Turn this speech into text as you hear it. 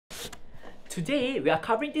Today, we are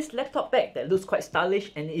covering this laptop bag that looks quite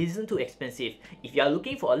stylish and isn't too expensive. If you are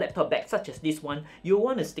looking for a laptop bag such as this one, you'll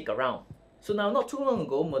want to stick around. So now, not too long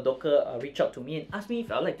ago, Modoker reached out to me and asked me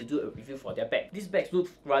if I'd like to do a review for their bag. This bag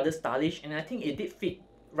looks rather stylish and I think it did fit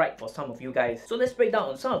right for some of you guys. So let's break down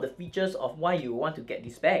on some of the features of why you want to get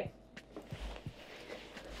this bag.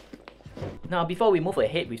 Now, before we move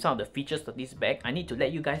ahead with some of the features of this bag, I need to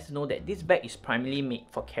let you guys know that this bag is primarily made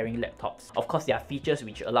for carrying laptops. Of course, there are features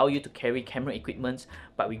which allow you to carry camera equipment,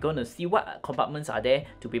 but we're going to see what compartments are there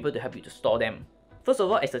to be able to help you to store them. First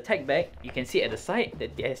of all, as a tech bag, you can see at the side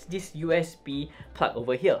that there's this USB plug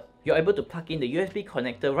over here. You're able to plug in the USB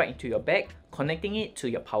connector right into your bag, connecting it to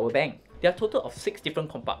your power bank. There are a total of 6 different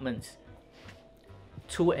compartments.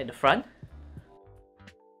 2 at the front,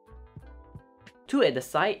 2 at the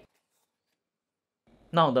side.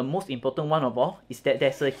 Now, the most important one of all is that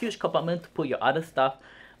there's a huge compartment to put your other stuff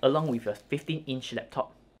along with your 15-inch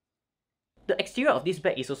laptop. The exterior of this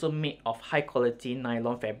bag is also made of high quality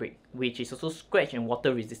nylon fabric, which is also scratch and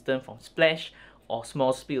water resistant from splash or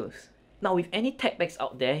small spills. Now, with any tech bags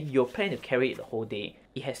out there, you'll plan to carry it the whole day.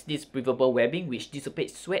 It has this breathable webbing which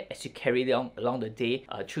dissipates sweat as you carry it along the day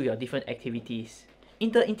through your different activities.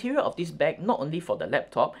 In the interior of this bag, not only for the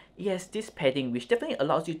laptop, it has this padding which definitely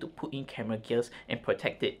allows you to put in camera gears and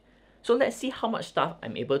protect it. So let's see how much stuff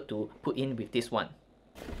I'm able to put in with this one.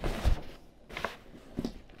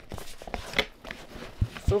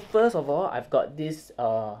 So first of all, I've got this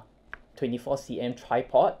 24cm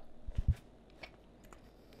tripod.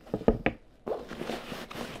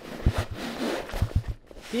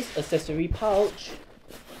 This accessory pouch,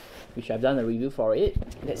 which I've done a review for it.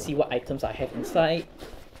 Let's see what items I have inside.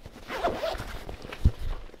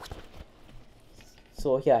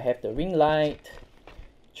 So here I have the ring light,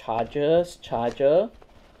 charger,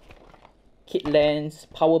 kit lens,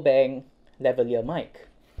 power bank, lavalier mic.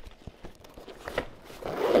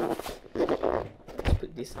 Let's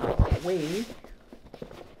put this out of the way.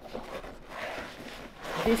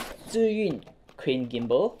 This Zhiyun crane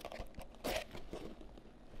gimbal.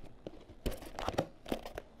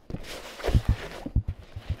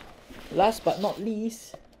 Last but not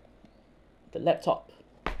least, the laptop.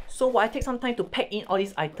 So while I take some time to pack in all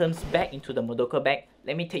these items back into the Modoker bag,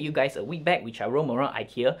 let me take you guys a week back which I roam around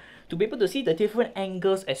IKEA to be able to see the different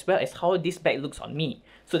angles as well as how this bag looks on me,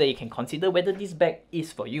 so that you can consider whether this bag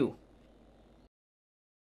is for you.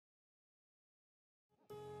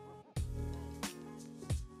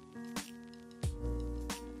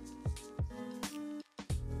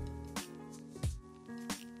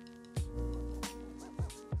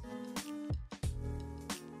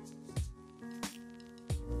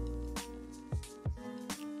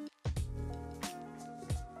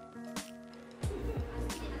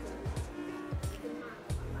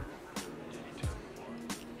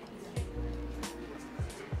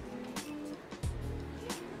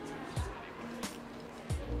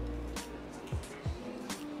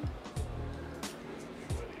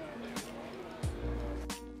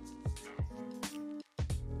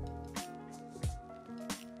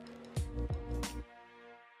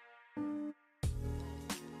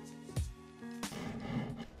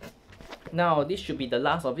 Now, this should be the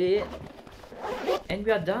last of it. And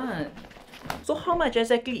we are done. So how much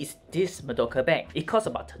exactly is this Modoker bag? It costs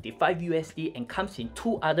about 35 USD and comes in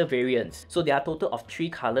 2 other variants. So there are a total of 3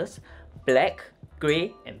 colors: black,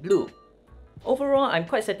 grey and blue. Overall, I'm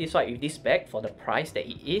quite satisfied with this bag for the price that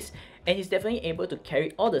it is, and it's definitely able to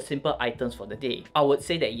carry all the simple items for the day. I would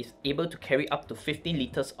say that it's able to carry up to 15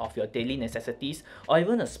 liters of your daily necessities, or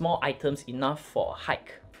even a small items enough for a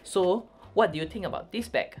hike. So, what do you think about this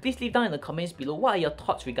bag? Please leave down in the comments below what are your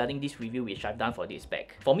thoughts regarding this review which I've done for this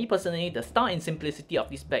bag. For me personally, the style and simplicity of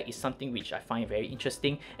this bag is something which I find very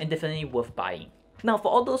interesting and definitely worth buying. Now, for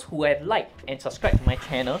all those who have liked and subscribed to my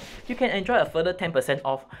channel, you can enjoy a further 10%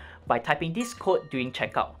 off by typing this code during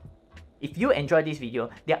checkout. If you enjoyed this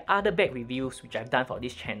video, there are other bag reviews which I've done for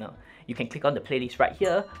this channel. You can click on the playlist right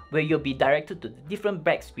here where you'll be directed to the different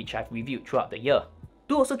bags which I've reviewed throughout the year.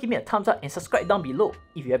 Do also give me a thumbs up and subscribe down below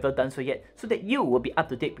if you haven't done so yet, so that you will be up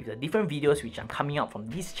to date with the different videos which I'm coming out from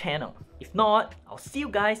this channel. If not, I'll see you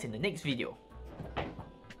guys in the next video.